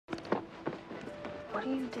What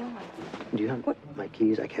are you doing? Do you have my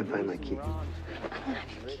keys? I can't find my keys. I don't have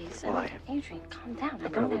your keys. Why? Adrian, calm down. I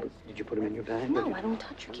don't have... Did you put them in your bag? No, I don't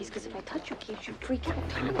touch your keys, because if I touch your keys, you freak out.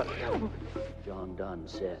 Calm down. John Donne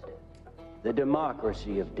said, the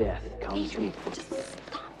democracy of death comes Adrian, before... just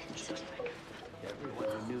stop it. Everyone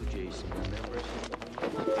who knew Jason remembers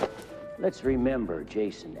him. Let's remember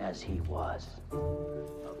Jason as he was. A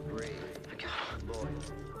brave, loyal.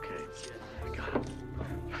 Okay, I got him.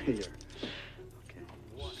 Here. Okay.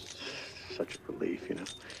 Such a relief, you know.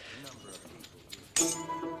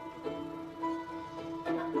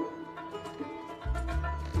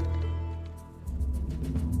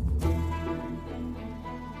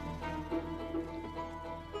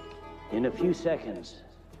 In a few seconds,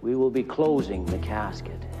 we will be closing the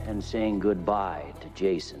casket and saying goodbye to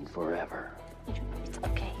Jason forever. It's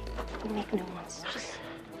okay. We'll make new ones. Just...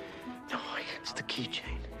 No, it's the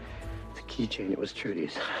keychain. The keychain, it was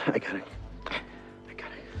Trudy's. I gotta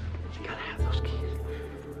have those keys.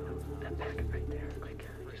 That packet right there. Quick,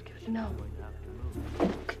 just give it to me. No.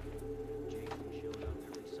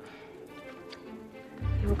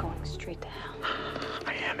 You were going straight to hell.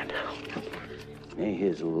 I am in hell. May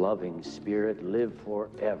his loving spirit live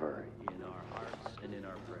forever in our hearts and in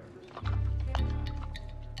our prayers.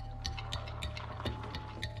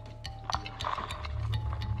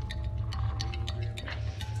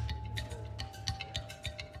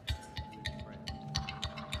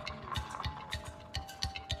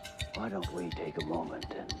 Why don't we take a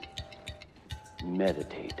moment and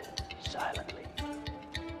meditate silently?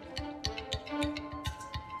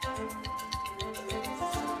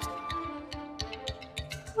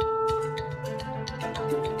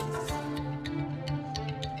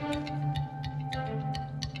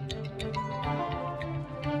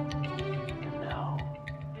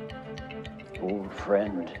 Old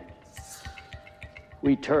friend,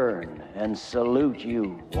 we turn and salute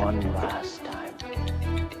you one last time.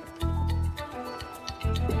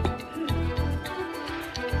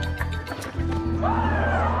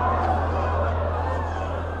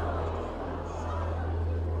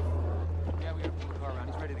 Yeah, we gotta pull the car around.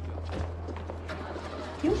 He's ready to go.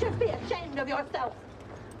 You should be ashamed of yourself.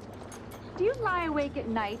 Do you lie awake at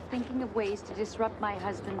night thinking of ways to disrupt my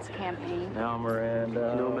husband's campaign? Now,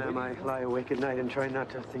 Miranda. No, ma'am, I lie awake at night and try not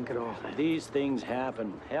to think at all. These things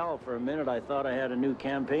happen. Hell, for a minute I thought I had a new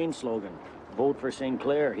campaign slogan. Vote for St.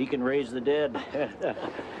 Clair. He can raise the dead.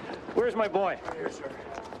 Where's my boy? Here, sir.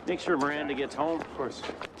 Make sure Miranda gets home. Of course.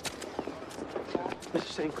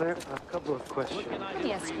 Mrs. St. Clair, a couple of questions. Let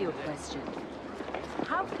me ask you a question.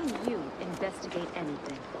 How can you investigate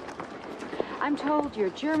anything? I'm told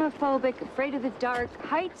you're germophobic, afraid of the dark,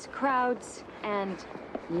 heights, crowds, and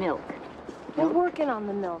milk. We're working on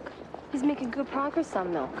the milk. He's making good progress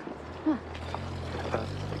on milk. Huh.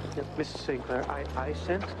 Mrs. St. Clair, I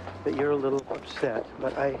sense that you're a little upset,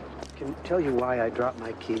 but I can tell you why I dropped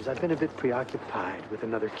my keys. I've been a bit preoccupied with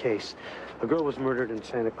another case. A girl was murdered in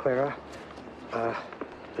Santa Clara.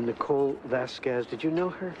 Nicole Vasquez. Did you know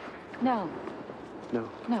her? No. No.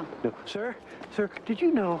 No. No. Sir, did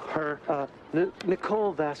you know her?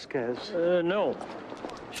 Nicole Vasquez. No.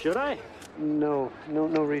 Should I? No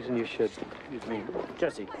reason you should. Excuse me.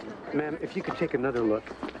 Jesse. Ma'am, if you could take another look.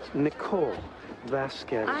 Nicole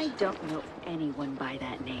Vasquez. I don't know anyone by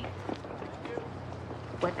that name.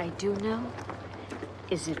 What I do know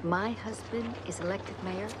is if my husband is elected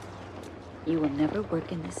mayor, you will never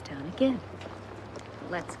work in this town again.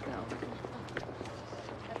 Let's go.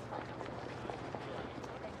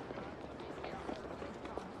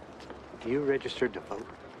 You registered to vote?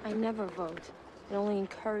 I never vote. It only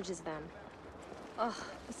encourages them. Ugh,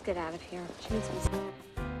 let's get out of here. Jesus.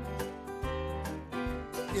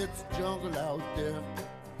 It's jungle out there,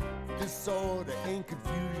 disorder and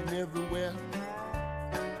confusion everywhere.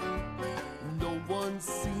 No one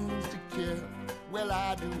seems to care. Well,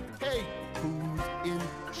 I do. Hey, who's in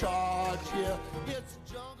charge here? It's